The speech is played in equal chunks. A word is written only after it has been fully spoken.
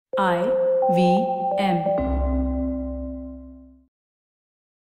IVM.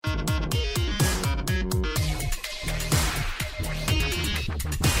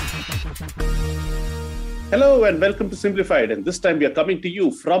 Hello and welcome to Simplified. And this time we are coming to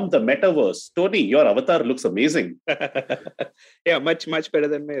you from the metaverse. Tony, your avatar looks amazing. Yeah, much better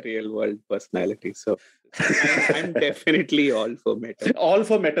than my real world personality. So I'm definitely all for metaverse. All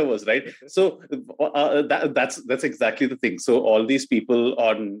for metaverse, right? So that's exactly the thing. So all these people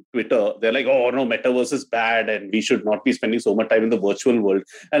on Twitter, they're like, "Oh no, metaverse is bad, and we should not be spending so much time in the virtual world."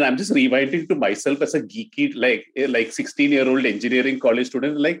 And I'm just rewinding to myself as a geeky, like 16-year-old engineering college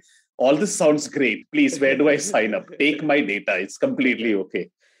student, like. All this sounds great. Please, where do I sign up? Take my data. It's completely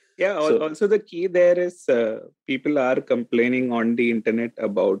okay. Yeah. Also, the key there is people are complaining on the internet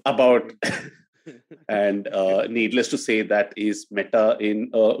about. And needless to say, that is meta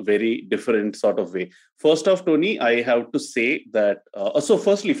in a very different sort of way. First off, Tony, I have to say that. So,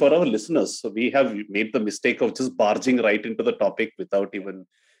 firstly, for our listeners, we have made the mistake of just barging right into the topic without even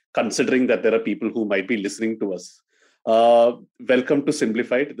considering that there are people who might be listening to us. Welcome to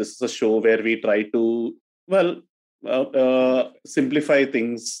Simplified. This is a show where we try to, simplify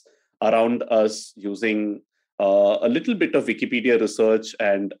things around us using a little bit of Wikipedia research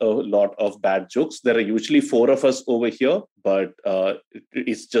and a lot of bad jokes. There are usually 4 of us over here, but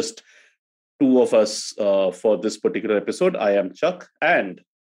it's just 2 of us for this particular episode. I am Chuck and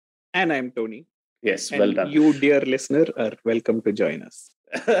I'm Tony. Yes, and well done. You, dear listener, are welcome to join us.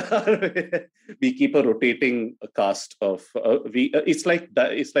 We keep a rotating cast of it's like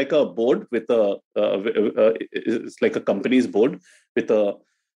a board with it's like a company's board with a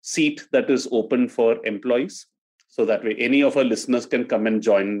seat that is open for employees, so that way any of our listeners can come and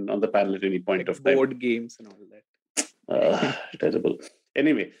join on the panel at any point of time. Board games and all that. Terrible.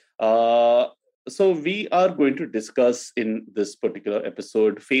 Anyway, so we are going to discuss in this particular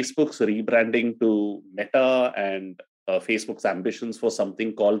episode Facebook's rebranding to Meta and Facebook's ambitions for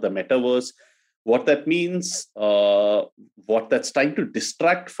something called the metaverse, what that means, what that's trying to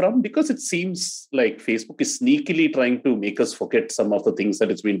distract from, because it seems like Facebook is sneakily trying to make us forget some of the things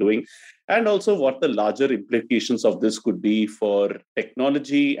that it's been doing, and also what the larger implications of this could be for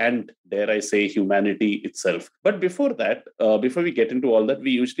technology and, dare I say, humanity itself. But before that, before we get into all that,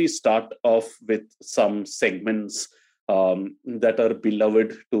 we usually start off with some segments that are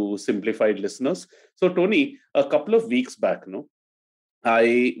beloved to Simplified listeners. So, Tony, a couple of weeks back,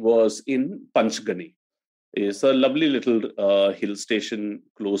 I was in Panchgani. It's a lovely little hill station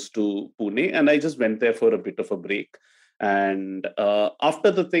close to Pune, and I just went there for a bit of a break. And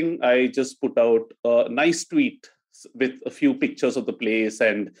after the thing, I just put out a nice tweet with a few pictures of the place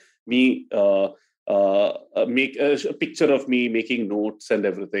and me make a picture of me making notes and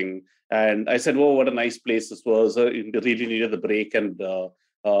everything. And I said, "Oh, what a nice place this was! Really needed the break and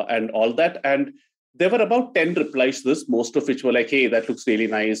all that." And there were about 10 replies to this, most of which were like, "Hey, that looks really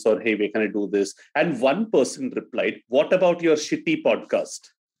nice," or "Hey, where can I do this?" And one person replied, "What about your shitty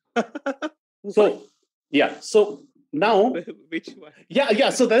podcast?" So, yeah. So now, which one? Yeah.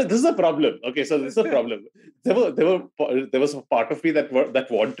 So this is a problem. Okay, so this is a problem. There was a part of me that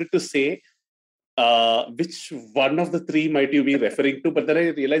wanted to say, which one of the 3 might you be referring to? But then I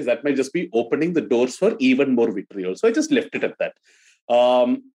realized that might just be opening the doors for even more vitriol. So I just left it at that.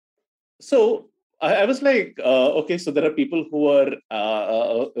 So I was like, okay, so there are people who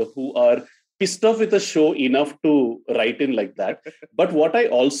are pissed off with the show enough to write in like that. But what I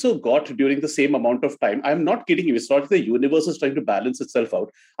also got during the same amount of time, I'm not kidding you, it's not the universe is trying to balance itself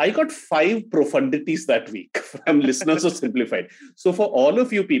out. I got 5 profundities that week from listeners of Simplified. So for all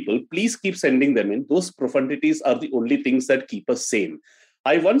of you people, please keep sending them in. Those profundities are the only things that keep us sane.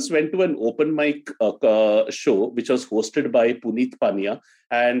 I once went to an open mic show, which was hosted by Puneet Pania.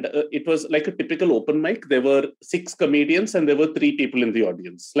 And it was like a typical open mic. There were 6 comedians and there were 3 people in the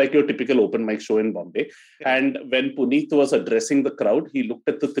audience, like your typical open mic show in Bombay. Yeah. And when Puneet was addressing the crowd, he looked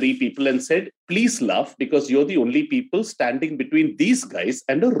at the 3 people and said, "Please laugh because you're the only people standing between these guys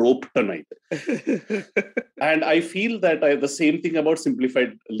and a rope tonight." And I feel that the same thing about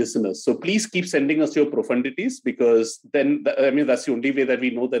Simplified listeners. So please keep sending us your profundities, because then, that's the only way that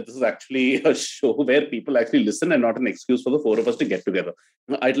we know that this is actually a show where people actually listen and not an excuse for the 4 of us to get together.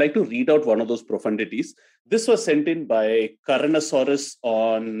 I'd like to read out one of those profundities. This was sent in by Karanasaurus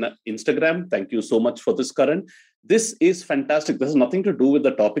on Instagram. Thank you so much for this, Karan. This is fantastic. This has nothing to do with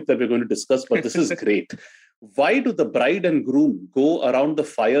the topic that we're going to discuss, but this is great. Why do the bride and groom go around the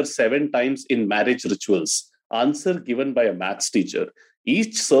fire 7 times in marriage rituals? Answer given by a maths teacher.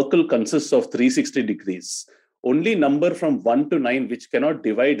 Each circle consists of 360 degrees. Only number from 1 to 9 which cannot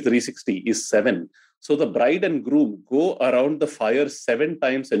divide 360 is 7. So the bride and groom go around the fire 7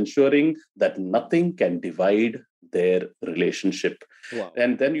 times, ensuring that nothing can divide their relationship. Wow.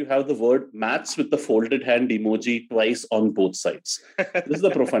 And then you have the word maths with the folded hand emoji twice on both sides. This is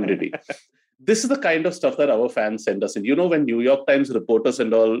the profundity. This is the kind of stuff that our fans send us in. When New York Times reporters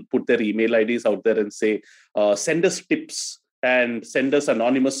and all put their email IDs out there and say, send us tips and send us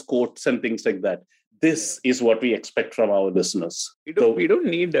anonymous quotes and things like that. This is what we expect from our listeners. We don't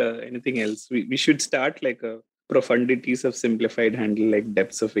need anything else. We should start like a profundities of simplified handle, like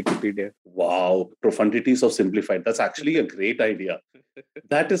depths of Wikipedia. Wow, profundities of simplified. That's actually a great idea.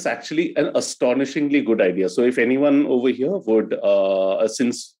 That is actually an astonishingly good idea. So if anyone over here would,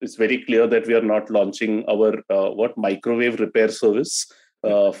 since it's very clear that we are not launching our microwave repair service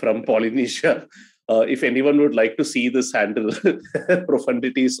from Polynesia, if anyone would like to see this handle,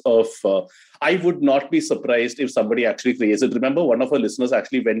 profundities of, I would not be surprised if somebody actually creates it. Remember, one of our listeners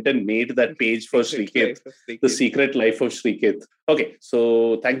actually went and made that page for Sriket, the secret life of Sriket. Okay,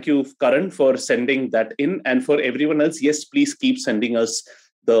 so thank you, Karan, for sending that in. And for everyone else, yes, please keep sending us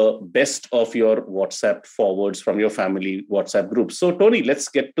the best of your WhatsApp forwards from your family WhatsApp group. So, Tony, let's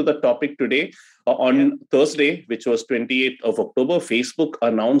get to the topic today. On Thursday, which was 28th of October, Facebook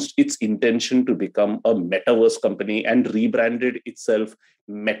announced its intention to become a metaverse company and rebranded itself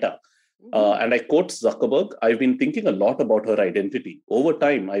Meta. And I quote Zuckerberg, "I've been thinking a lot about her identity. Over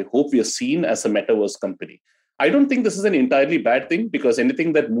time, I hope we are seen as a metaverse company." I don't think this is an entirely bad thing, because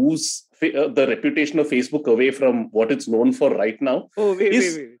anything that moves the reputation of Facebook away from what it's known for right now. Oh,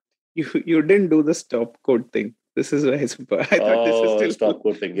 wait. You didn't do the stop code thing. This is why I thought this is still stop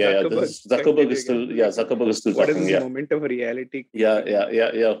quote thing. Zuckerberg is still talking. What is this moment of reality?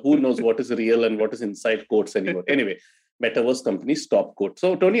 Yeah. Who knows what is real and what is inside quotes anymore? Anyway, metaverse company stop quote.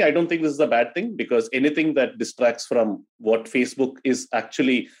 So, Tony, I don't think this is a bad thing, because anything that distracts from what Facebook is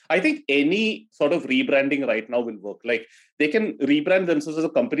actually, I think any sort of rebranding right now will work. Like, they can rebrand themselves as a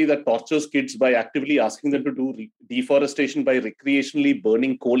company that tortures kids by actively asking them to do deforestation by recreationally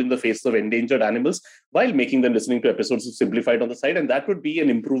burning coal in the face of endangered animals while making them listening to episodes of Simplified on the side. And that would be an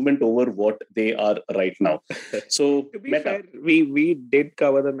improvement over what they are right now. So, to be fair, we did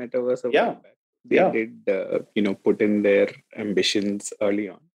cover the metaverse a while back. They did, put in their ambitions early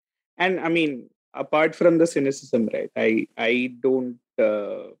on. And I mean, apart from the cynicism, right? I don't.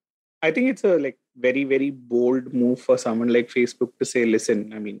 I think it's a very, very bold move for someone like Facebook to say,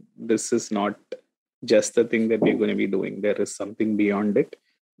 "Listen, I mean, this is not just the thing that we're going to be doing. There is something beyond it."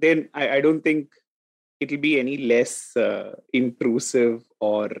 Then I don't think it'll be any less intrusive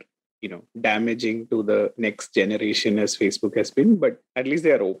or damaging to the next generation as Facebook has been, but at least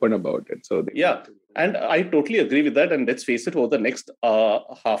they are open about it. So and I totally agree with that. And let's face it, over the next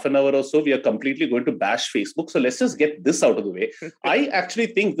half an hour or so, we are completely going to bash Facebook. So let's just get this out of the way. I actually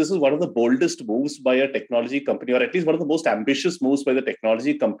think this is one of the boldest moves by a technology company, or at least one of the most ambitious moves by a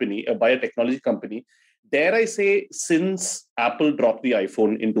technology company. Dare I say, since Apple dropped the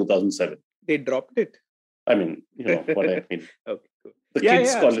iPhone in 2007. They dropped it. I mean, you know what I mean. Okay, cool. The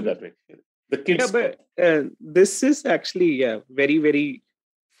kids call it that way. The kids. But this is actually very, very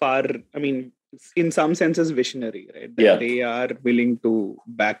far. I mean, in some senses, visionary, right? That they are willing to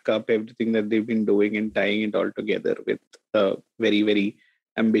back up everything that they've been doing and tying it all together with a very, very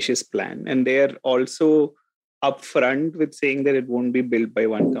ambitious plan. And they are also upfront with saying that it won't be built by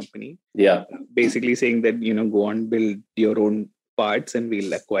one company. Yeah. Basically saying that, go and build your own parts and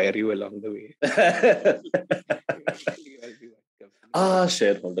we'll acquire you along the way.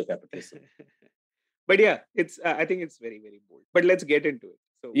 Shareholder capitalism. But I think it's very, very bold. But let's get into it.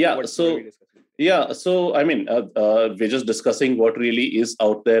 So I mean, we're just discussing what really is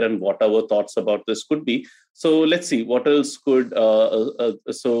out there and what our thoughts about this could be. So let's see what else could.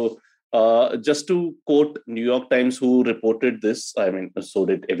 Just to quote New York Times, who reported this, I mean, so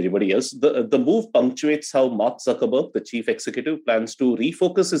did everybody else. The move punctuates how Mark Zuckerberg, the chief executive, plans to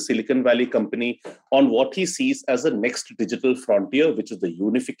refocus his Silicon Valley company on what he sees as the next digital frontier, which is the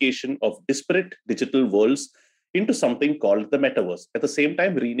unification of disparate digital worlds into something called the metaverse. At the same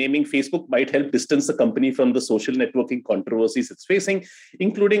time, renaming Facebook might help distance the company from the social networking controversies it's facing,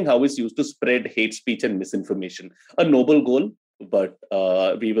 including how it's used to spread hate speech and misinformation. A noble goal, but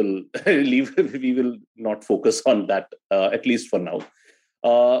we will we will not focus on that, at least for now.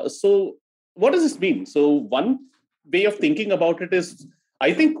 So what does this mean? So one way of thinking about it is,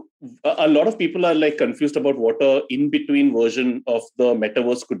 I think a lot of people are confused about what a in-between version of the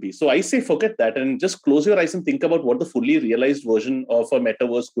metaverse could be. So I say forget that and just close your eyes and think about what the fully realized version of a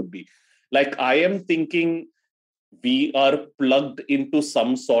metaverse could be. I am thinking we are plugged into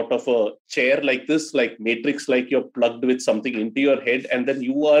some sort of a chair like this, like Matrix, like you're plugged with something into your head, and then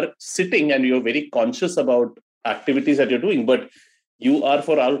you are sitting and you're very conscious about activities that you're doing, but you are,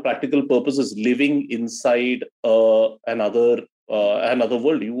 for all practical purposes, living inside another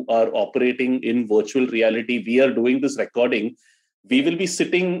world. You are operating in virtual reality. We are doing this recording. We will be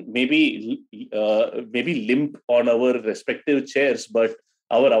sitting maybe limp on our respective chairs, but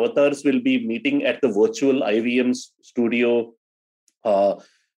our avatars will be meeting at the virtual IVM studio,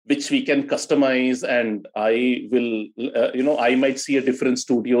 which we can customize. And I will, I might see a different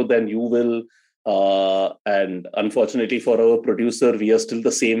studio than you will. And unfortunately for our producer, we are still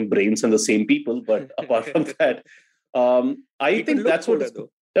the same brains and the same people. But apart from that, I think that's what.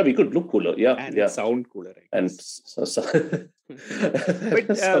 Yeah, we could look cooler. Yeah, and sound cooler. And so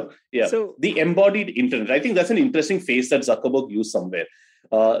the embodied internet. I think that's an interesting phrase that Zuckerberg used somewhere.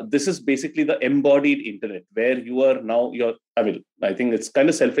 This is basically the embodied internet, where you are now. I think it's kind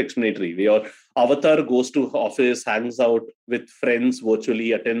of self-explanatory. Your avatar goes to office, hangs out with friends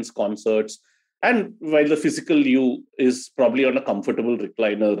virtually, attends concerts, and while the physical you is probably on a comfortable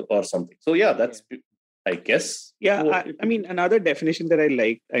recliner or something. So that's. I guess. Yeah, I mean, another definition that I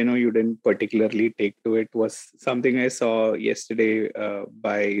liked, I know you didn't particularly take to it, was something I saw yesterday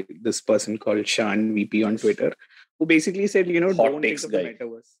by this person called Shan VP on Twitter, who basically said, don't think of the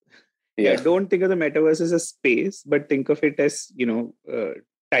metaverse. Don't think of the metaverse as a space, but think of it as,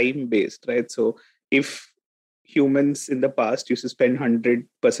 time-based, right? So if humans in the past used to spend 100%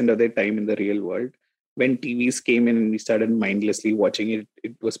 of their time in the real world, when TVs came in and we started mindlessly watching it,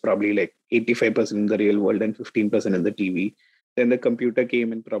 it was probably like 85% in the real world and 15% in the TV. Then the computer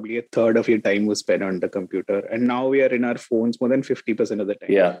came and probably a third of your time was spent on the computer. And now we are in our phones more than 50% of the time.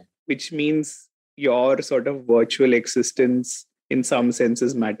 Yeah. Which means your sort of virtual existence in some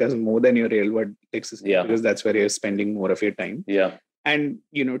senses matters more than your real world existence, because that's where you're spending more of your time. Yeah. And,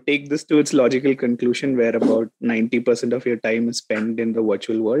 take this to its logical conclusion, where about 90% of your time is spent in the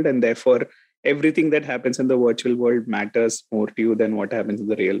virtual world. And therefore, everything that happens in the virtual world matters more to you than what happens in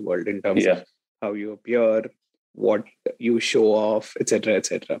the real world in terms of how you appear, what you show off, etc.,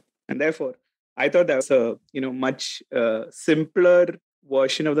 etc. And therefore, I thought that was a much simpler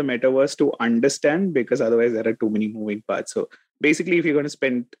version of the metaverse to understand, because otherwise there are too many moving parts. So basically, if you're going to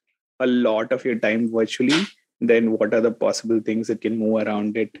spend a lot of your time virtually, then what are the possible things that can move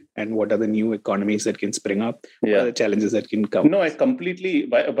around it, and what are the new economies that can spring up? What are the challenges that can come? No, I completely,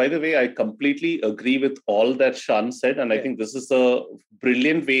 by the way, I completely agree with all that Shan said. And I think this is a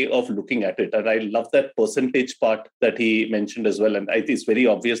brilliant way of looking at it. And I love that percentage part that he mentioned as well. And I think it's very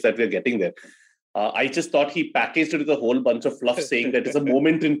obvious that we're getting there. I just thought he packaged it with a whole bunch of fluff, saying that it's a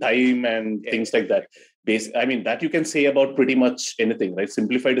moment in time and things like that. That you can say about pretty much anything, right?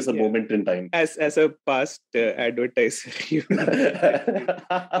 Simplified is a moment in time. As a past advertiser, you can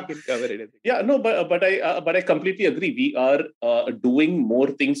cover it. Yeah, no, but I completely agree. We are doing more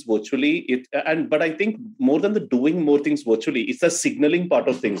things virtually. But I think more than the doing more things virtually, it's the signaling part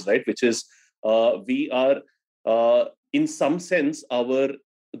of things, right? Which is we are in some sense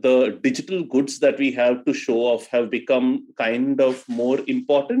the digital goods that we have to show off have become kind of more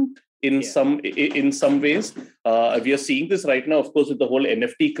important in some ways. We are seeing this right now, of course, with the whole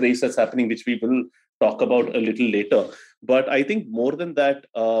NFT craze that's happening, which we will talk about a little later. But I think more than that,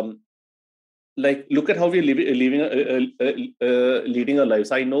 look at how we're leading our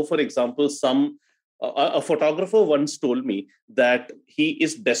lives. I know, for example, a photographer once told me that he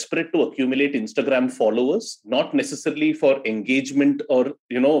is desperate to accumulate Instagram followers, not necessarily for engagement or,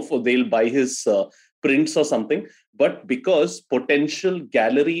 they'll buy his prints or something, but because potential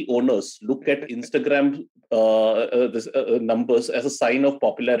gallery owners look at Instagram numbers as a sign of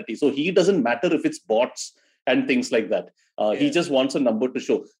popularity. So he doesn't matter if it's bots and things like that. He just wants a number to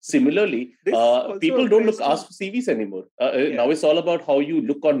show. Similarly, people don't ask for CVs anymore. Now it's all about how you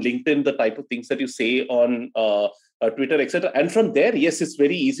look on LinkedIn, the type of things that you say on Twitter, etc. And from there, yes, it's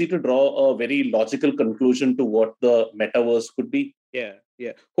very easy to draw a very logical conclusion to what the metaverse could be. Yeah.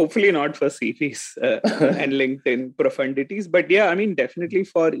 Hopefully not for CVs and LinkedIn profundities. But definitely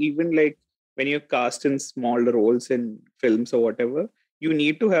for even like when you're cast in small roles in films or whatever, you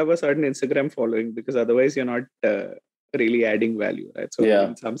need to have a certain Instagram following, because otherwise you're not really adding value, right? So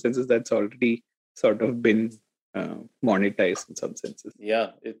in some senses, that's already sort of been monetized in some senses.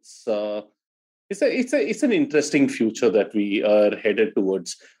 Yeah, it's an interesting future that we are headed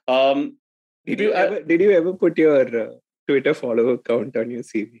towards. Did you ever put your Twitter follower count on your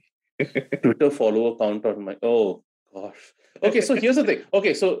CV? Twitter follower count on my... Oh gosh. Okay, so here's the thing.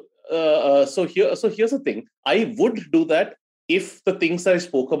 Okay, so here's the thing. I would do that if the things I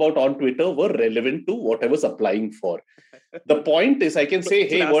spoke about on Twitter were relevant to what I was applying for. The point is, I can say,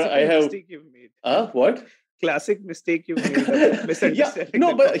 hey, what I have... What? Classic mistake you made of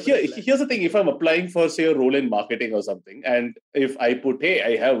misunderstanding. But here's the thing. If I'm applying for, say, a role in marketing or something, and if I put, hey,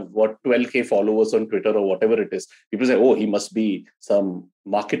 I have 12K followers on Twitter or whatever it is, people say, oh, he must be some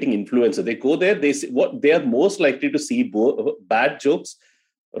marketing influencer. They go there, they see what they are most likely to see: bad jokes,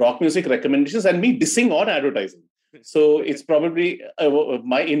 rock music recommendations, and me dissing on advertising. So it's probably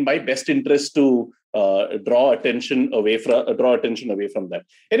in my best interest to draw attention away from that.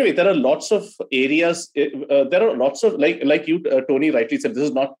 Anyway, there are lots of areas. There are lots of like you, Tony, rightly said. This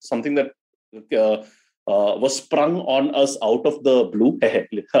is not something that was sprung on us out of the blue.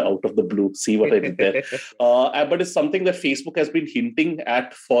 Out of the blue. See what I did there? But it's something that Facebook has been hinting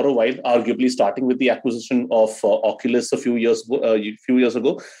at for a while. Arguably, starting with the acquisition of Oculus a few years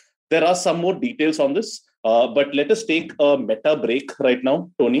ago. There are some more details on this. But let us take a meta break right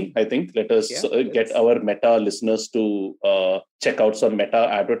now, Tony. I think let us get our meta listeners to check out some meta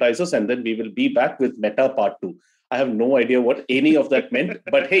advertisers, and then we will be back with Meta Part 2. I have no idea what any of that meant,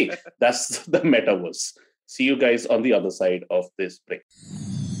 but hey, that's the metaverse. See you guys on the other side of this break.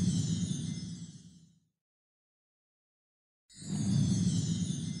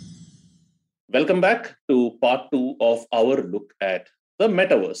 Welcome back to Part 2 of our look at the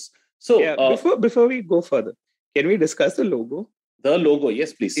metaverse. So before we go further, can we discuss the logo? The logo,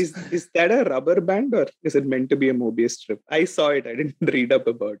 yes, please. Is that a rubber band or is it meant to be a Mobius strip? I saw it. I didn't read up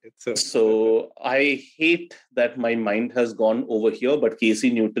about it. So I hate that my mind has gone over here, but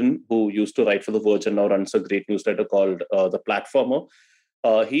Casey Newton, who used to write for The Verge and now runs a great newsletter called The Platformer,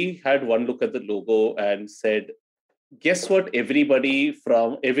 he had one look at the logo and said, guess what every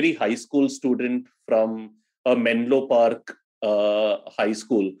high school student from a Menlo Park high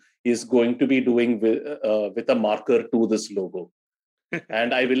school is going to be doing with a marker to this logo.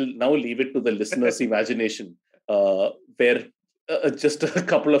 And I will now leave it to the listener's imagination, where just a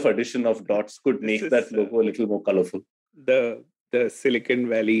couple of addition of dots could make that logo a little more colorful. The Silicon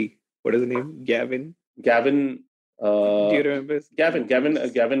Valley, what is the name? Gavin. Do you remember?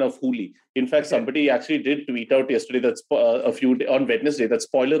 Gavin of Hooli. In fact, somebody actually did tweet out yesterday that's on Wednesday that,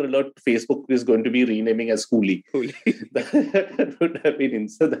 spoiler alert, Facebook is going to be renaming as Hooli. That would have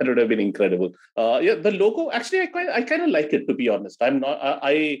been incredible. The logo, actually, I kind of like it, to be honest.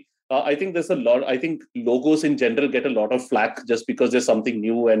 I think there's a lot. I think logos in general get a lot of flack just because there's something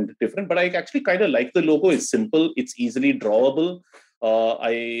new and different. But I actually kind of like the logo. It's simple. It's easily drawable.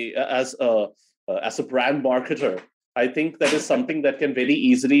 As a brand marketer, I think that is something that can very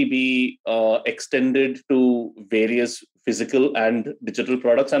easily be extended to various physical and digital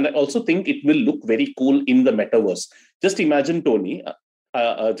products. And I also think it will look very cool in the metaverse. Just imagine, Tony,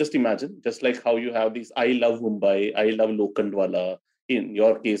 just like how you have these I love Mumbai, I love Lokhandwala, in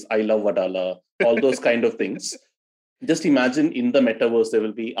your case, I love Wadala, all those kind of things. Just imagine in the metaverse, there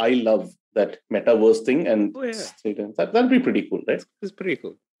will be I love that metaverse thing. And that'll be pretty cool, right? It's pretty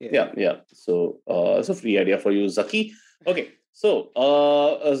cool. Yeah. So it's a free idea for you, Zaki. Okay, so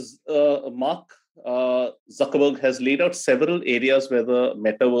Mark Zuckerberg has laid out several areas where the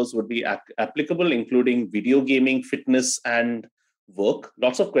metaverse would be applicable, including video gaming, fitness, and work.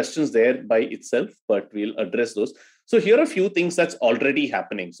 Lots of questions there by itself, but we'll address those. So here are a few things that's already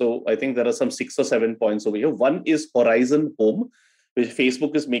happening. So I think there are some 6 or 7 points over here. One is Horizon Home, which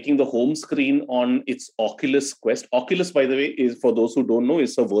Facebook is making the home screen on its Oculus Quest. Oculus, by the way, is, for those who don't know,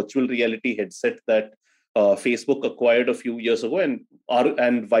 is a virtual reality headset that Facebook acquired a few years ago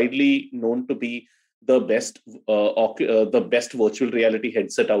and widely known to be the best virtual reality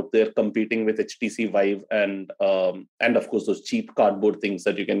headset out there, competing with HTC Vive and of course those cheap cardboard things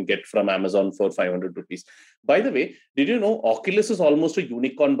that you can get from Amazon for 500 rupees. By the way, did you know Oculus is almost a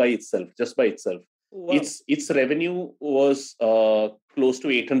unicorn by itself? Wow. Its revenue was close to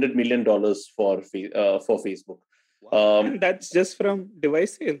 $800 million for Facebook. Wow. And that's just from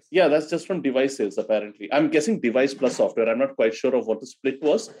device sales. Yeah, that's just from device sales, apparently. I'm guessing device plus software. I'm not quite sure of what the split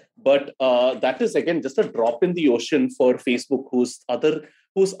was, but that is, again, just a drop in the ocean for Facebook, whose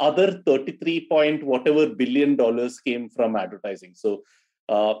other 33 point whatever billion dollars came from advertising. So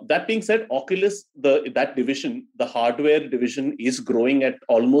that being said, Oculus, that division, the hardware division, is growing at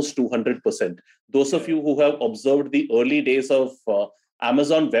almost 200%. Those of you who have observed the early days of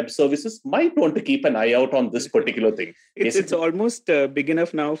Amazon Web Services might want to keep an eye out on this particular thing. It's almost big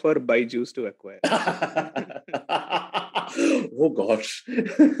enough now for Byju's to acquire. Oh, gosh.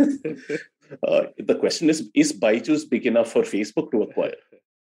 The question is Byju's big enough for Facebook to acquire?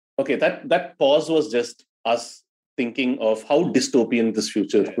 Okay, that pause was just us thinking of how dystopian this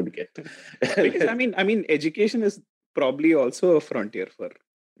future could get. Because I mean, education is probably also a frontier for.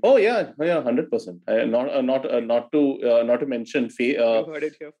 Oh yeah, 100%. Not to mention. You heard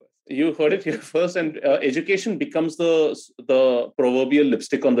it here first. You heard it here first, and education becomes the proverbial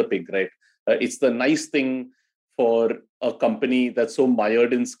lipstick on the pig, right? It's the nice thing for a company that's so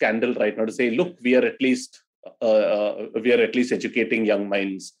mired in scandal right now to say, look, we are at least educating young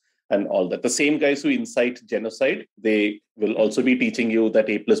minds and all that. The same guys who incite genocide, they will also be teaching you that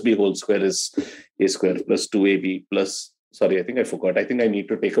a plus b whole square is a square plus 2ab plus. Sorry, I think I forgot. I think I need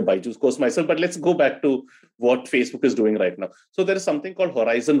to take a Byju's course myself. But let's go back to what Facebook is doing right now. So there is something called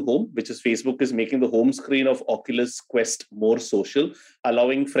Horizon Home, which is Facebook is making the home screen of Oculus Quest more social,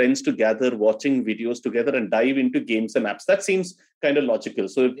 allowing friends to gather, watching videos together and dive into games and apps. That seems kind of logical.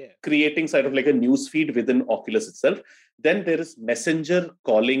 So creating sort of like a news feed within Oculus itself. Then there is Messenger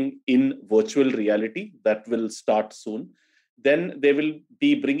calling in virtual reality that will start soon. Then they will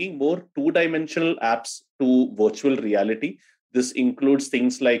be bringing more two-dimensional apps to virtual reality. This includes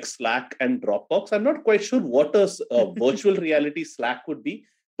things like Slack and Dropbox. I'm not quite sure what a virtual reality Slack would be,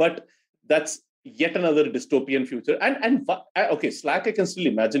 but that's yet another dystopian future. And okay, Slack, I can still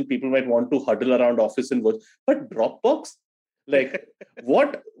imagine people might want to huddle around office and work, but Dropbox? Like,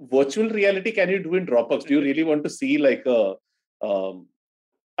 what virtual reality can you do in Dropbox? Do you really want to see like a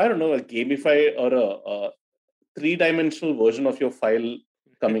gamify or a three-dimensional version of your file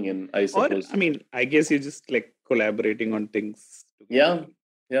coming in, I suppose? Or, I guess you're just like collaborating on things. Yeah.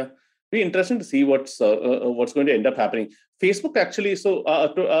 Be interesting to see what's going to end up happening. Facebook actually. So,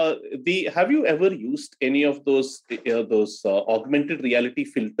 have you ever used any of those augmented reality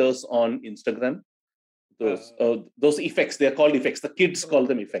filters on Instagram? Those effects, they're called effects. The kids call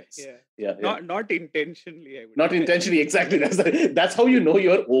them effects. Yeah. Not intentionally. I would not intentionally, exactly. That's how you know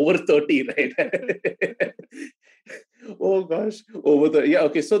you're over 30, right? Oh gosh,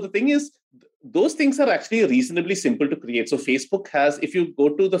 okay. So the thing is, those things are actually reasonably simple to create. So Facebook has, if you go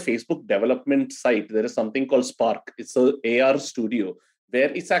to the Facebook development site, there is something called Spark. It's an AR studio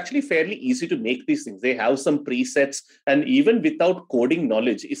where it's actually fairly easy to make these things. They have some presets, and even without coding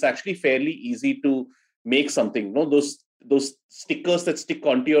knowledge, it's actually fairly easy to make something. Those stickers that stick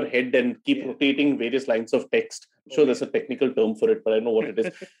onto your head and keep rotating various lines of text. I'm sure there's a technical term for it, but I know what it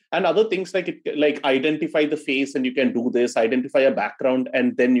is. And other things like identify the face and you can do this, identify a background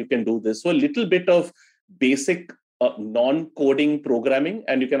and then you can do this. So a little bit of basic non-coding programming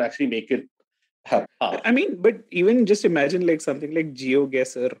and you can actually make it happen. But even just imagine like something like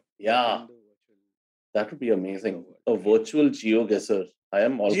GeoGuessr. Yeah, that would be amazing. A virtual GeoGuessr.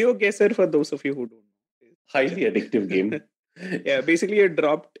 GeoGuessr, for those of you who don't know, highly addictive game. Yeah, basically you're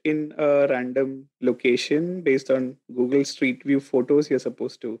dropped in a random location based on Google Street View photos. You're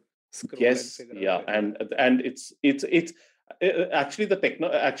supposed to scroll. Yes, and it's actually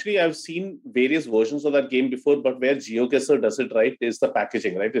Actually, I've seen various versions of that game before, but where GeoGuessr does it right is the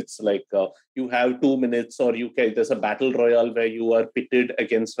packaging, right? It's like you have 2 minutes, or there's a battle royale where you are pitted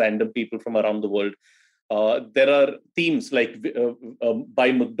against random people from around the world. There are themes like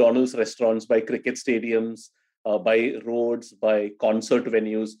by McDonald's restaurants, by cricket stadiums, by roads, by concert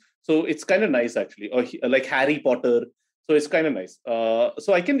venues. So it's kind of nice, actually. Or like Harry Potter. So it's kind of nice.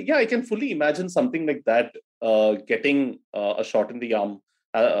 So I can fully imagine something like that getting a shot in the arm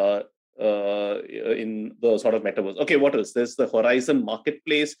in the sort of metaverse. Okay, what else? There's the Horizon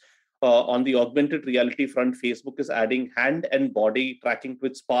Marketplace. On the augmented reality front, Facebook is adding hand and body tracking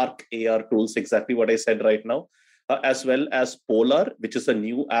with Spark AR tools, exactly what I said right now, as well as Polar, which is a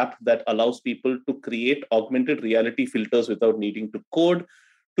new app that allows people to create augmented reality filters without needing to code.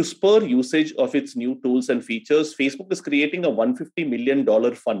 To spur usage of its new tools and features, Facebook is creating a $150 million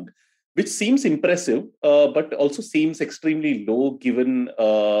fund, which seems impressive, but also seems extremely low given,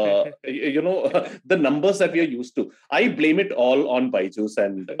 the numbers that we are used to. I blame it all on Byju's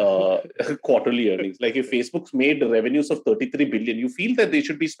and quarterly earnings. Like if Facebook's made revenues of 33 billion, you feel that they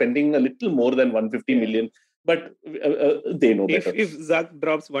should be spending a little more than 150 million. But they know better. If Zuck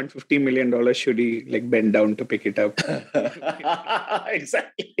drops $150 million, should he like bend down to pick it up?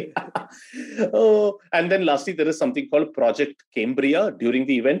 Exactly. And then lastly, there is something called Project Cambria. During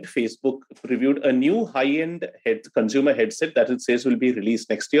the event, Facebook previewed a new high-end consumer headset that it says will be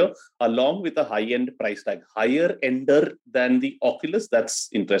released next year, along with a high-end price tag, higher ender than the Oculus. That's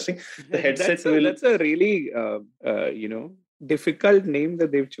interesting. The headset that's a really difficult name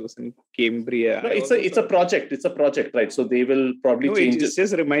that they've chosen, Cambria. No, it's a project. It's a project, right? So they will probably change it. It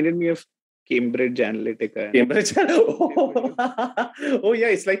just reminded me of Cambridge Analytica. Cambridge. Oh yeah,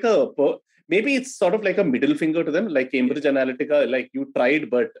 it's like maybe it's sort of like a middle finger to them, like Cambridge Analytica. Like you tried,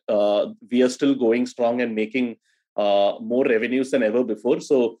 but we are still going strong and making more revenues than ever before.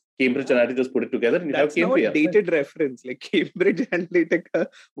 So Cambridge Analytica just put it together and you have Cambridge. That's not a dated reference. Like Cambridge Analytica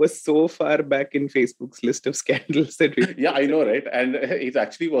was so far back in Facebook's list of scandals that we... Yeah, I know, right? And it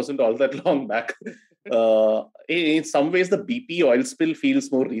actually wasn't all that long back. In some ways, the BP oil spill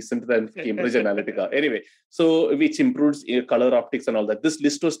feels more recent than Cambridge Analytica. Anyway, so which improves color optics and all that. This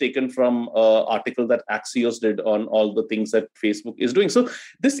list was taken from an article that Axios did on all the things that Facebook is doing. So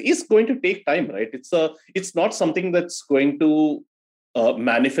this is going to take time, right? It's not something that's going to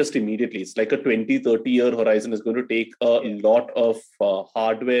manifest immediately. It's like a 20-30 year horizon. Is going to take a lot of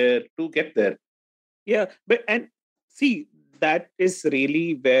hardware to get there. Yeah, and see, that is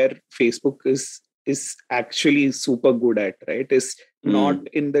really where Facebook is actually super good at, right? Is not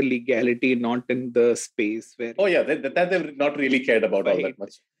in the legality, not in the space where... Oh yeah, that they've not really cared about all that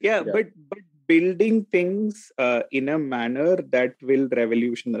much. Yeah, but building things in a manner that will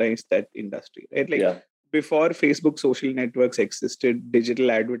revolutionize that industry, right? Like before Facebook social networks existed,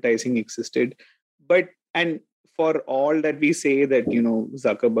 digital advertising existed, and for all that we say that,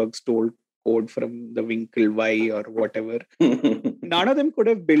 Zuckerberg stole code from the Winklevi or whatever, none of them could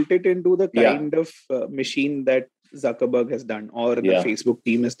have built it into the kind of machine that Zuckerberg has done or the Facebook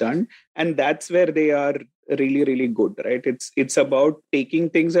team has done. And that's where they are really, really good, right? It's about taking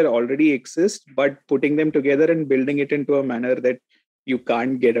things that already exist, but putting them together and building it into a manner that you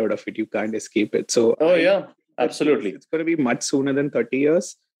can't get out of it. You can't escape it. So absolutely. It's going to be much sooner than 30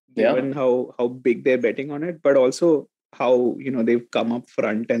 years, given how big they're betting on it, but also how they've come up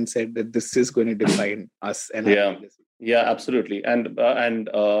front and said that this is going to define us. And absolutely. And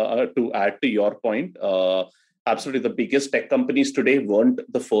to add to your point, absolutely, the biggest tech companies today weren't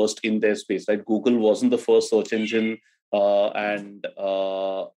the first in their space, right? Google wasn't the first search engine, and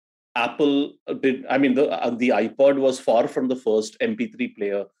Apple did. I mean, the iPod was far from the first MP3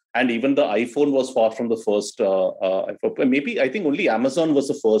 player, and even the iPhone was far from the first. Maybe I think only Amazon was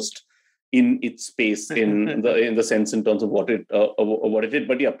the first in its space in the sense in terms of what it did.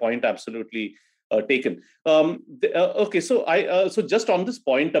 But point absolutely taken. Okay, so just on this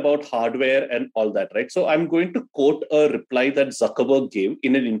point about hardware and all that, right? So I'm going to quote a reply that Zuckerberg gave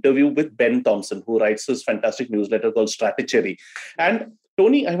in an interview with Ben Thompson, who writes this fantastic newsletter called Stratechery. And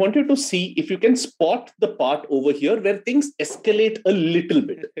Tony, I want you to see if you can spot the part over here where things escalate a little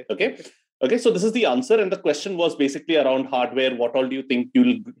bit. Okay, so this is the answer. And the question was basically around hardware. What all do you think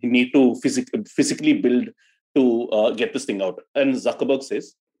you'll need to physically build to get this thing out? And Zuckerberg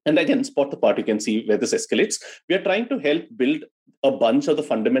says, and again, spot the part, you can see where this escalates. We are trying to help build a bunch of the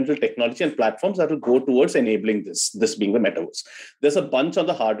fundamental technology and platforms that will go towards enabling this being the metaverse. There's a bunch on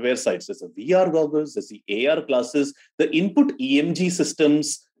the hardware side. There's the VR goggles, there's the AR glasses, the input EMG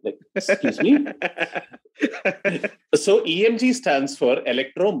systems. Excuse me. So EMG stands for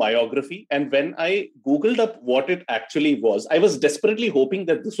electromyography. And when I Googled up what it actually was, I was desperately hoping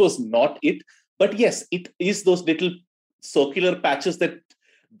that this was not it. But yes, it is those little circular patches that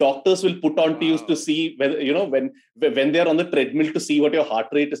doctors will put on to you to see whether, when they're on the treadmill to see what your heart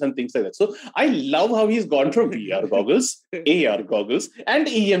rate is and things like that. So I love how he's gone from VR goggles, AR goggles, and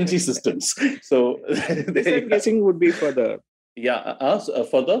EMG systems. So this I'm guessing would be for the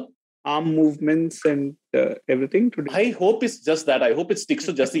for the arm movements and everything to do. I hope it's just that. I hope it sticks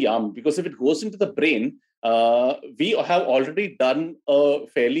to just the arm, because if it goes into the brain, we have already done a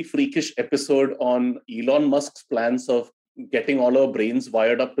fairly freakish episode on Elon Musk's plans of getting all our brains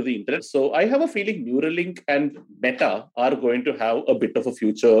wired up to the internet. So I have a feeling Neuralink and Meta are going to have a bit of a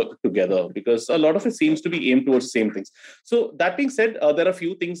future together, because a lot of it seems to be aimed towards the same things. So that being said, there are a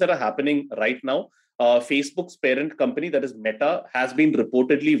few things that are happening right now. Facebook's parent company, that is Meta, has been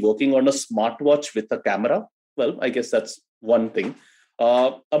reportedly working on a smartwatch with a camera. Well, I guess that's one thing.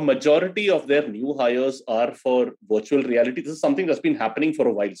 A majority of their new hires are for virtual reality. This is something that's been happening for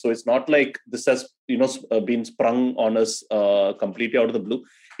a while. So it's not like this has been sprung on us completely out of the blue.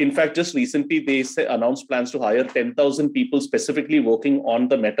 In fact, just recently, they announced plans to hire 10,000 people specifically working on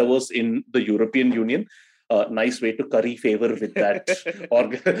the metaverse in the European Union. Nice way to curry favor with that.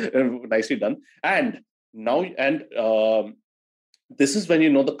 Nicely done. And now, this is when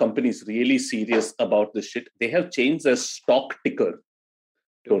the company is really serious about this shit. They have changed their stock ticker.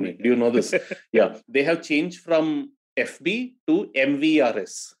 Tony, do you know this? Yeah, they have changed from FB to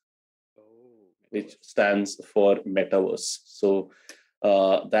MVRS, which stands for Metaverse. So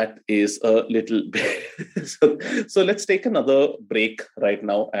that is a little bit. So let's take another break right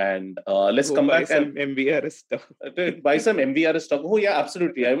now, and let's come back and MVRS stuff. Buy some MVRS stock. Oh yeah,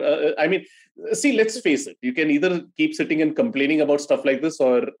 absolutely. I mean, see, let's face it. You can either keep sitting and complaining about stuff like this,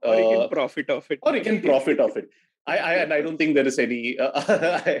 or you can profit off it. Or you can profit off it. I don't think there is any.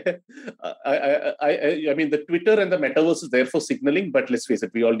 I mean, the Twitter and the metaverse is there for signaling, but let's face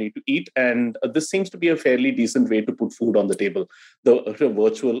it, we all need to eat, and this seems to be a fairly decent way to put food on the table, the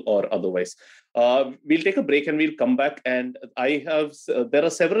virtual or otherwise. We'll take a break and we'll come back. And there are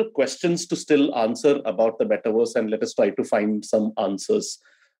several questions to still answer about the metaverse, and let us try to find some answers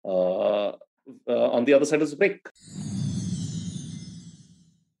on the other side of the break.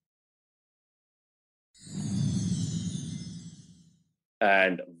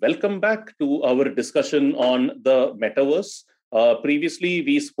 And welcome back to our discussion on the metaverse. Previously,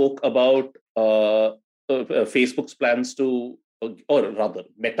 we spoke about Facebook's plans to, or rather,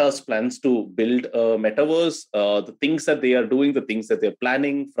 Meta's plans to build a metaverse, the things that they are doing, the things that they're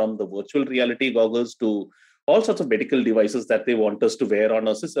planning, from the virtual reality goggles to all sorts of medical devices that they want us to wear on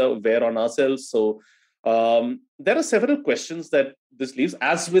ourselves. So there are several questions that this leaves.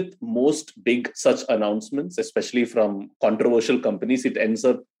 As with most big such announcements, especially from controversial companies, it ends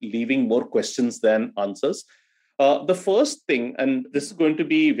up leaving more questions than answers. The first thing, and this is going to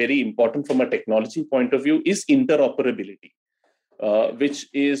be very important from a technology point of view, is interoperability, which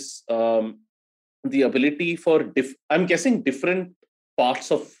is the ability for, I'm guessing, different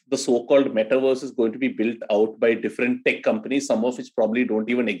parts of the so-called metaverse is going to be built out by different tech companies, some of which probably don't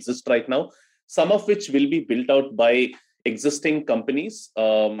even exist right now, some of which will be built out by existing companies,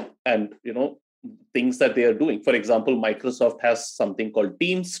 and things that they are doing. For example, Microsoft has something called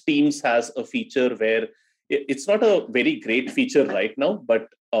Teams. Teams has a feature where it's not a very great feature right now, but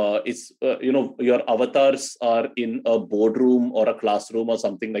it's your avatars are in a boardroom or a classroom or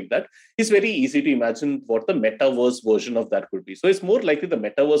something like that. It's very easy to imagine what the metaverse version of that could be. So it's more likely the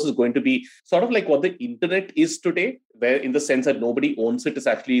metaverse is going to be sort of like what the internet is today, where in the sense that nobody owns it, it's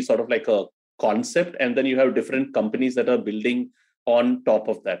actually sort of like a concept, and then you have different companies that are building on top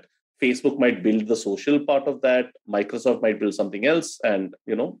of that. Facebook might build the social part of that, Microsoft might build something else, and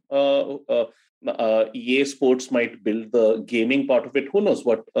EA Sports might build the gaming part of it. Who knows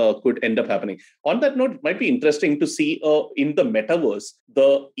what could end up happening. On that note, it might be interesting to see in the metaverse,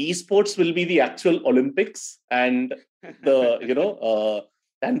 the esports will be the actual Olympics, and the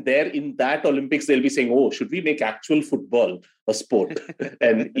and there in that Olympics, they'll be saying, oh, should we make actual football a sport?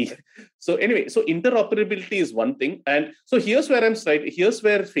 And so anyway, so interoperability is one thing. And so here's where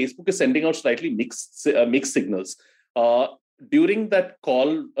Facebook is sending out slightly mixed signals. During that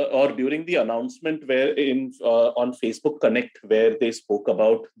call or during the announcement on Facebook Connect, where they spoke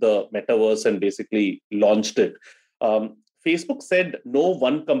about the metaverse and basically launched it, Facebook said no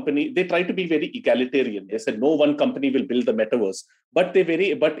one company, they tried to be very egalitarian. They said no one company will build the metaverse, but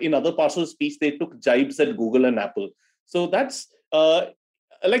in other parts of the speech, they took jibes at Google and Apple. So that's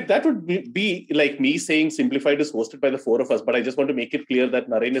that would be like me saying Simplified is hosted by the four of us, but I just want to make it clear that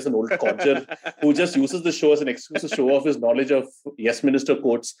Naren is an old codger who just uses the show as an excuse to show off his knowledge of Yes Minister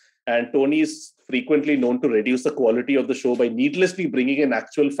quotes. And Tony is frequently known to reduce the quality of the show by needlessly bringing an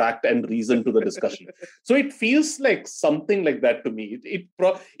actual fact and reason to the discussion. So it feels like something like that to me.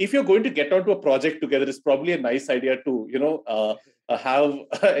 If you're going to get onto a project together, it's probably a nice idea to, have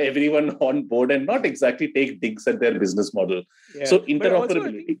everyone on board and not exactly take digs at their business model. Yeah. So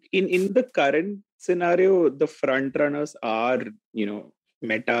interoperability. In the current scenario, the front runners are,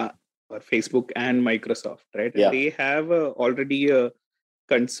 Meta or Facebook and Microsoft, right? Yeah. They have already a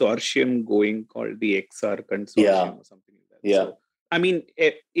consortium going called the XR consortium or something like that. Yeah. So, I mean,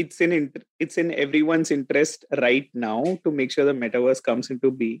 it's in everyone's interest right now to make sure the metaverse comes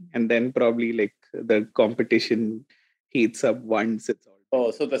into being, and then probably like the competition heats up once it's all.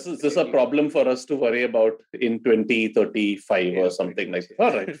 Oh, so this is a problem for us to worry about in 2035 or something like that.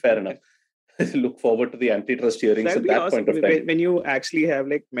 All right, fair enough. Look forward to the antitrust hearings at that awesome. Point of time. When you actually have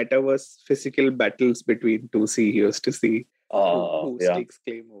like metaverse physical battles between two CEOs to see who stakes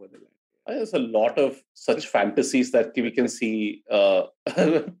claim over the line. There's a lot of such fantasies that we can see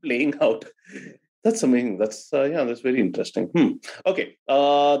playing out. That's amazing. That's very interesting. Okay.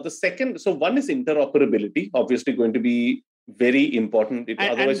 The second, so one is interoperability, obviously going to be very important.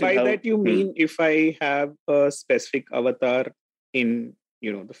 And by that you mean if I have a specific avatar in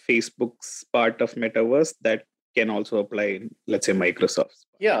the Facebook's part of metaverse, that can also apply in, let's say, Microsoft's.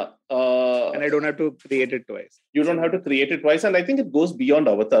 Yeah. And I don't have to create it twice. You don't have to create it twice. And I think it goes beyond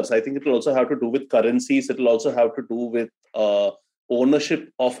avatars. I think it will also have to do with currencies. It will also have to do with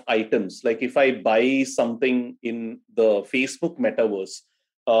ownership of items. Like if I buy something in the Facebook metaverse,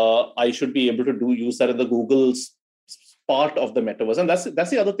 I should be able to use that in the Google's part of the metaverse. And that's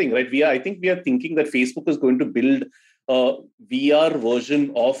the other thing, right? I think we are thinking that Facebook is going to build a VR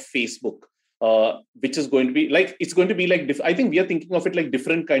version of Facebook, which is going to be like, it's going to be like, I think we are thinking of it like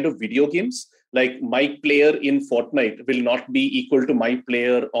different kind of video games like my player in Fortnite will not be equal to my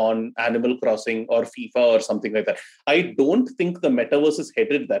player on Animal Crossing or FIFA or something like that. I don't think the metaverse is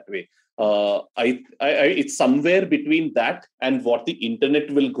headed that way. It's somewhere between that and what the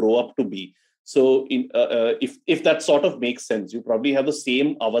internet will grow up to be. So if that sort of makes sense, you probably have the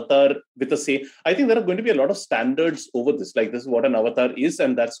same avatar with the same. I think there are going to be a lot of standards over this. Like, this is what an avatar is,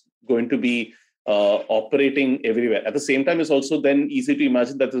 and that's going to be operating everywhere. At the same time, it's also then easy to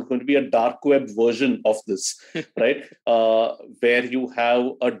imagine that there's going to be a dark web version of this, right? Where you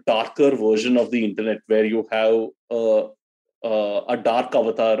have a darker version of the internet, where you have a dark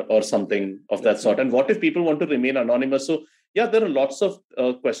avatar or something of that sort. And what if people want to remain anonymous? So yeah, there are lots of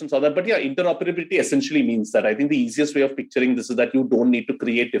questions on that. But yeah, interoperability essentially means that I think the easiest way of picturing this is that you don't need to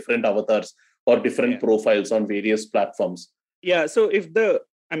create different avatars or different profiles on various platforms. Yeah. So if the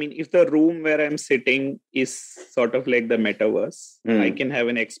room where I'm sitting is sort of like the metaverse, I can have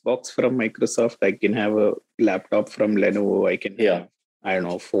an Xbox from Microsoft, I can have a laptop from Lenovo, I can have, I don't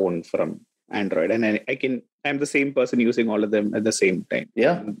know, phone from Android, and I'm the same person using all of them at the same time.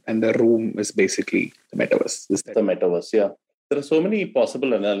 Yeah. And the room is basically the metaverse. The metaverse, yeah. There are so many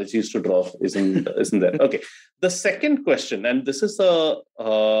possible analogies to draw, isn't there? Okay. The second question, and this is a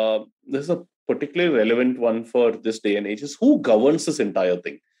particularly relevant one for this day and age, is who governs this entire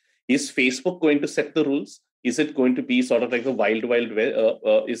thing? Is Facebook going to set the rules? Is it going to be sort of like the wild web?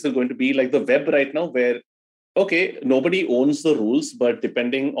 Is it going to be like the web right now, where okay, nobody owns the rules, but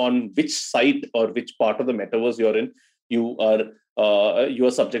depending on which site or which part of the metaverse you're in, you are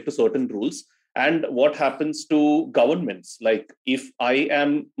subject to certain rules. And what happens to governments? Like, if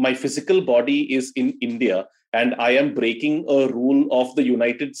my physical body is in India and I am breaking a rule of the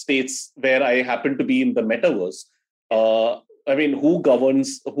United States where I happen to be in the metaverse, who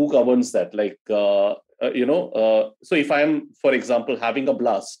governs that? Like, so if I'm, for example, having a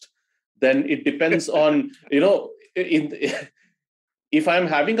blast, then it depends on, if I'm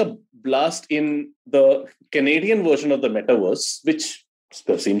having a blast in the Canadian version of the metaverse, which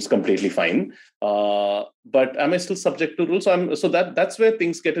seems completely fine, but am I still subject to rules? So that's where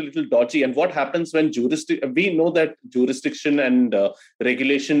things get a little dodgy. And what happens when we know that jurisdiction and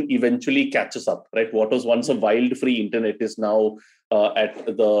regulation eventually catches up, right? What was once a wild free internet is now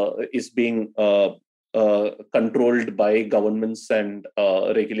being controlled by governments and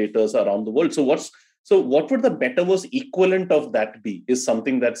regulators around the world. So what would the metaverse equivalent of that be is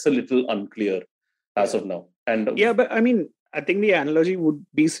something that's a little unclear as of now. And yeah, but I think the analogy would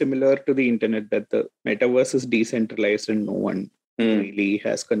be similar to the internet, that the metaverse is decentralized and no one really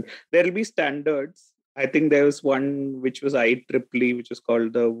has. There will be standards. I think there was one which was IEEE, which is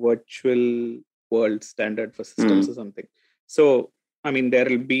called the Virtual World Standard for Systems or something. So, there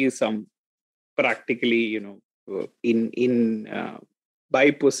will be some practically,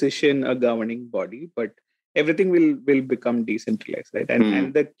 by position, a governing body, but everything will become decentralized, right?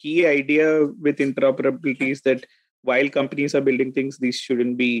 And the key idea with interoperability is that while companies are building things, these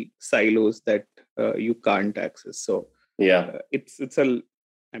shouldn't be silos that you can't access. So yeah, it's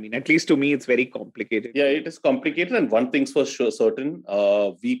at least to me, it's very complicated. Yeah, it is complicated. And one thing's for sure certain,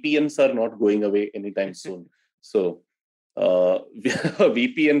 VPNs are not going away anytime soon. So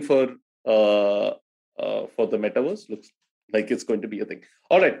VPN for the metaverse looks like it's going to be a thing.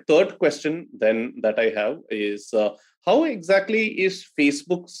 All right. Third question then that I have is, how exactly is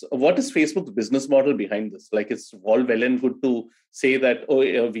what is Facebook's business model behind this? Like, it's all well and good to say that,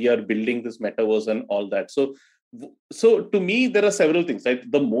 we are building this metaverse and all that. So to me, there are several things, right?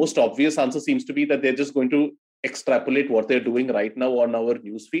 The most obvious answer seems to be that they're just going to extrapolate what they're doing right now on our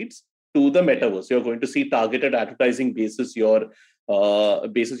news feeds to the metaverse. You're going to see targeted advertising basis your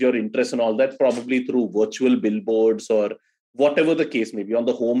interest and all that, probably through virtual billboards or whatever the case may be. On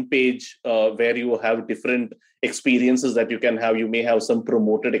the homepage, where you have different experiences that you can have, you may have some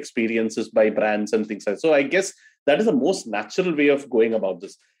promoted experiences by brands and things like that. So I guess that is the most natural way of going about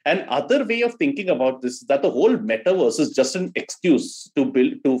this. And other way of thinking about this is that the whole metaverse is just an excuse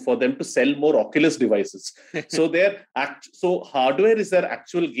for them to sell more Oculus devices. So hardware is their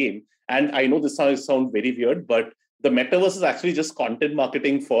actual game. And I know this sounds very weird, but the metaverse is actually just content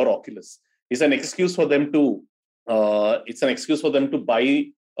marketing for Oculus. It's an excuse for them to buy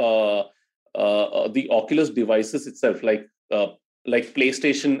the Oculus devices itself, like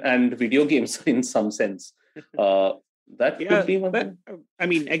PlayStation and video games in some sense. That could be one thing.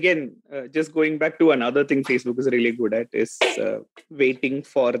 Again, just going back to another thing Facebook is really good at is waiting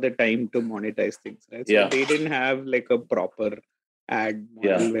for the time to monetize things, right? So they didn't have like a proper ad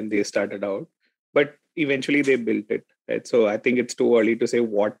model when they started out. But eventually they built it. Right? So I think it's too early to say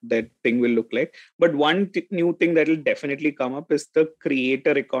what that thing will look like. But one new thing that will definitely come up is the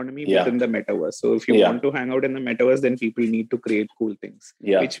creator economy within the metaverse. So if you want to hang out in the metaverse, then people need to create cool things,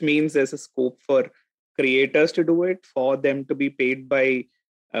 which means there's a scope for creators to do it, for them to be paid by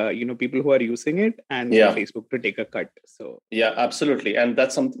people who are using it, and for Facebook to take a cut. So absolutely. And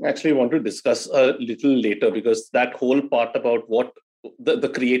that's something actually I want to discuss a little later, because that whole part about what the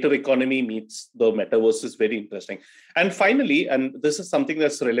creator economy meets the metaverse is very interesting. And finally, and this is something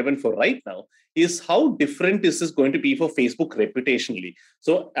that's relevant for right now, is how different is this going to be for Facebook reputationally?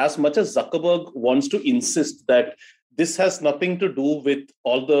 So as much as Zuckerberg wants to insist that this has nothing to do with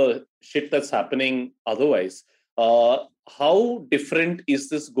all the shit that's happening otherwise, how different is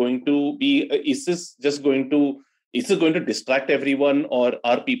this going to be? Is this going to distract everyone, or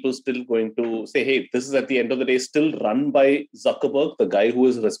are people still going to say, hey, this is at the end of the day still run by Zuckerberg, the guy who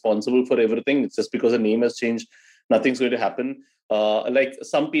is responsible for everything? It's just because the name has changed, nothing's going to happen. Like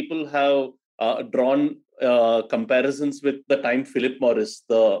some people have drawn comparisons with the time Philip Morris,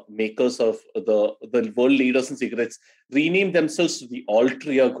 the makers of the world leaders in cigarettes, renamed themselves to the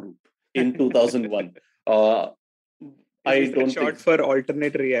Altria Group in 2001. I don't short for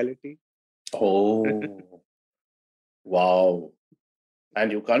alternate reality. Oh, wow.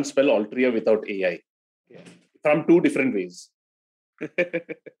 And you can't spell Altria without AI. From two different ways.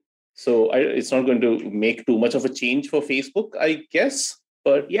 So it's not going to make too much of a change for Facebook, I guess.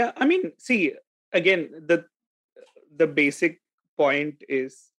 But yeah, I mean, see, again, the basic point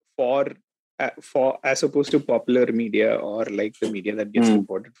is for as opposed to popular media or like the media that gets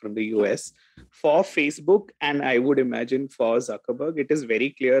reported from the US, for Facebook, and I would imagine for Zuckerberg, it is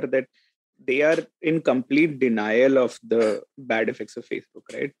very clear that they are in complete denial of the bad effects of Facebook,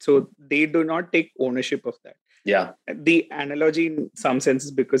 right? So they do not take ownership of that. Yeah. The analogy in some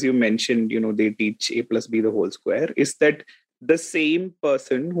sense, because you mentioned, they teach A plus B the whole square, is that the same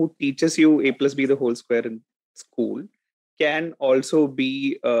person who teaches you A plus B the whole square in school can also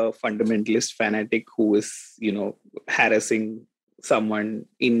be a fundamentalist fanatic who is, harassing someone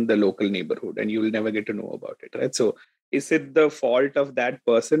in the local neighborhood, and you will never get to know about it, right? So is it the fault of that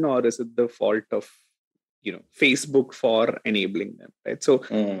person, or is it the fault of, Facebook for enabling them, right? So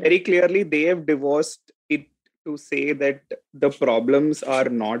very clearly they have divorced it to say that the problems are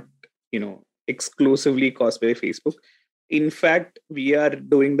not, exclusively caused by Facebook. In fact, we are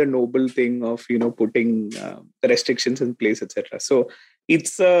doing the noble thing of, putting restrictions in place, etc. So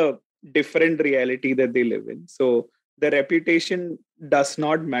it's a different reality that they live in. So the reputation does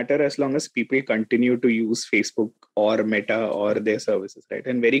not matter as long as people continue to use Facebook or Meta or their services, right?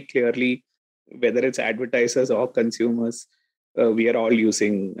 And very clearly, whether it's advertisers or consumers, we are all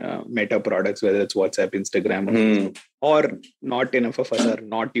using Meta products, whether it's WhatsApp, Instagram, or not enough of us are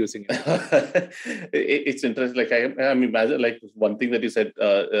not using it. It's interesting. Like I'm imagining, like one thing that you said,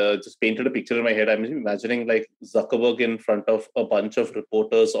 just painted a picture in my head. I'm imagining like Zuckerberg in front of a bunch of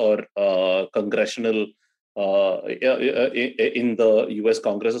reporters or congressional in the US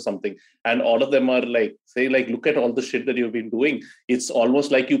Congress or something, and all of them are like, say, like, look at all the shit that you've been doing. It's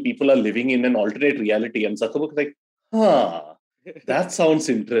almost like you people are living in an alternate reality. And Zuckerberg like, that sounds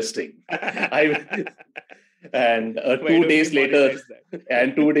interesting. And 2 days later, the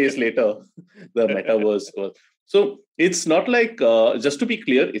metaverse was. So it's not like, just to be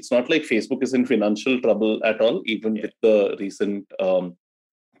clear, it's not like Facebook is in financial trouble at all, even with the recent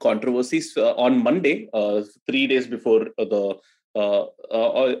controversies. On Monday, 3 days before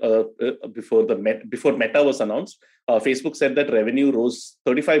before Meta was announced, Facebook said that revenue rose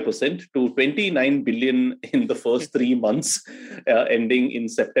 35% to 29 billion in the first 3 months ending in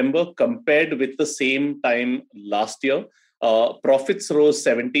September, compared with the same time last year. Profits rose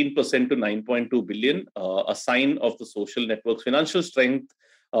 17% to 9.2 billion, a sign of the social network's financial strength,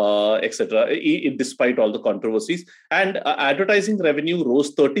 etc., despite all the controversies. And advertising revenue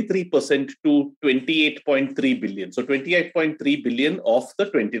rose 33% to 28.3 billion. So 28.3 billion of the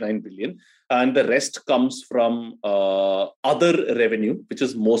 29 billion. And the rest comes from other revenue, which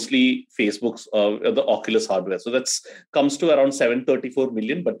is mostly Facebook's, the Oculus hardware. So that comes to around 734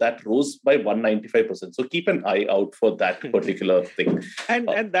 million, but that rose by 195%. So keep an eye out for that particular thing.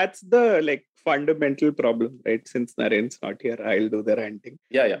 And that's the fundamental problem, right? Since Naren's not here, I'll do the ranting.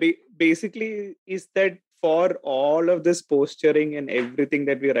 Yeah. Basically, is that for all of this posturing and everything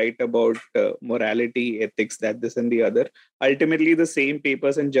that we write about morality, ethics, that, this, and the other, ultimately the same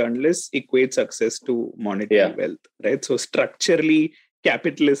papers and journalists equate success to monetary wealth, right? So structurally,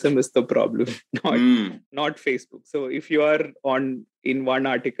 capitalism is the problem, not Facebook. So if you are in one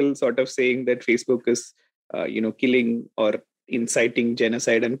article sort of saying that Facebook is, killing or inciting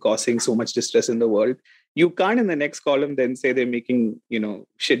genocide and causing so much distress in the world, you can't in the next column then say they're making,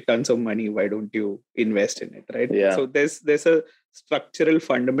 shit tons of money. Why don't you invest in it, right? Yeah. So there's a structural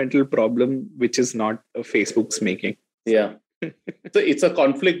fundamental problem which is not Facebook's making. Yeah. So it's a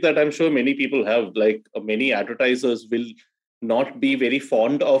conflict that I'm sure many people have. Like many advertisers will not be very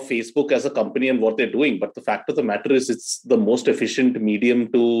fond of Facebook as a company and what they're doing. But the fact of the matter is it's the most efficient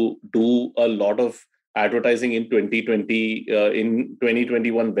medium to do a lot of advertising in 2020, in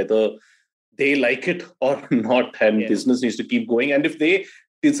 2021, whether they like it or not. And business needs to keep going. And if they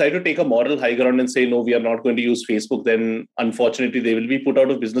decide to take a moral high ground and say, no, we are not going to use Facebook, then unfortunately they will be put out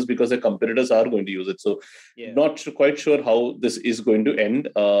of business because their competitors are going to use it. So not quite sure how this is going to end.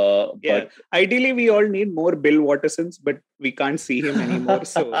 But ideally we all need more Bill Wattersons, but we can't see him anymore.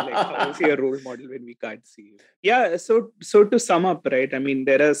 So like, how is he a role model when we can't see him? Yeah. So to sum up, right? I mean,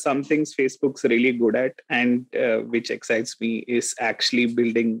 there are some things Facebook's really good at, and which excites me is actually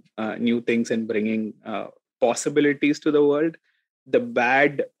building new things and bringing possibilities to the world. The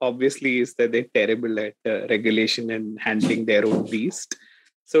bad, obviously, is that they're terrible at regulation and handling their own beast.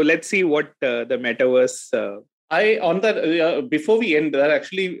 So let's see what the metaverse. Before we end, that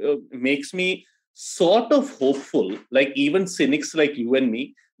actually makes me sort of hopeful, like even cynics like you and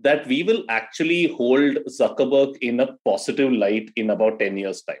me, that we will actually hold Zuckerberg in a positive light in about 10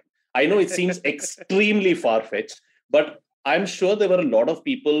 years' time. I know it seems extremely far-fetched, but I'm sure there were a lot of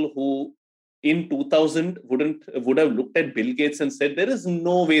people who in 2000 would have looked at Bill Gates and said, there is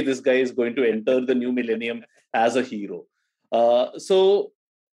no way this guy is going to enter the new millennium as a hero. So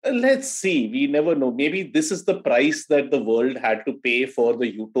let's see. We never know. Maybe this is the price that the world had to pay for the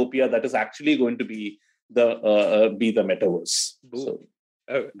utopia that is actually going to be the metaverse. So,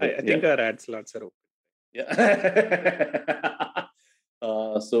 I think our ad slots are open. Yeah.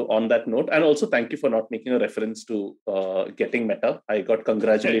 So on that note, and also thank you for not making a reference to getting Meta. I got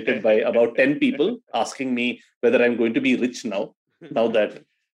congratulated by about 10 people asking me whether I'm going to be rich now. Now that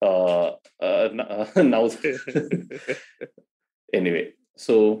anyway.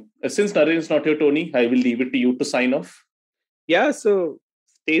 So since Naren is not here, Tony, I will leave it to you to sign off. Yeah. So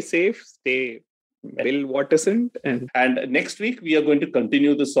stay safe. Stay Bill Watterson. And next week, we are going to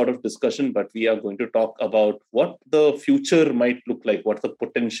continue this sort of discussion, but we are going to talk about what the future might look like, what the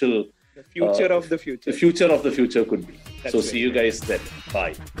potential... The future of the future. The future of the future could be. That's so see you guys then.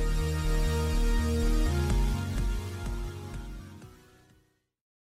 Bye.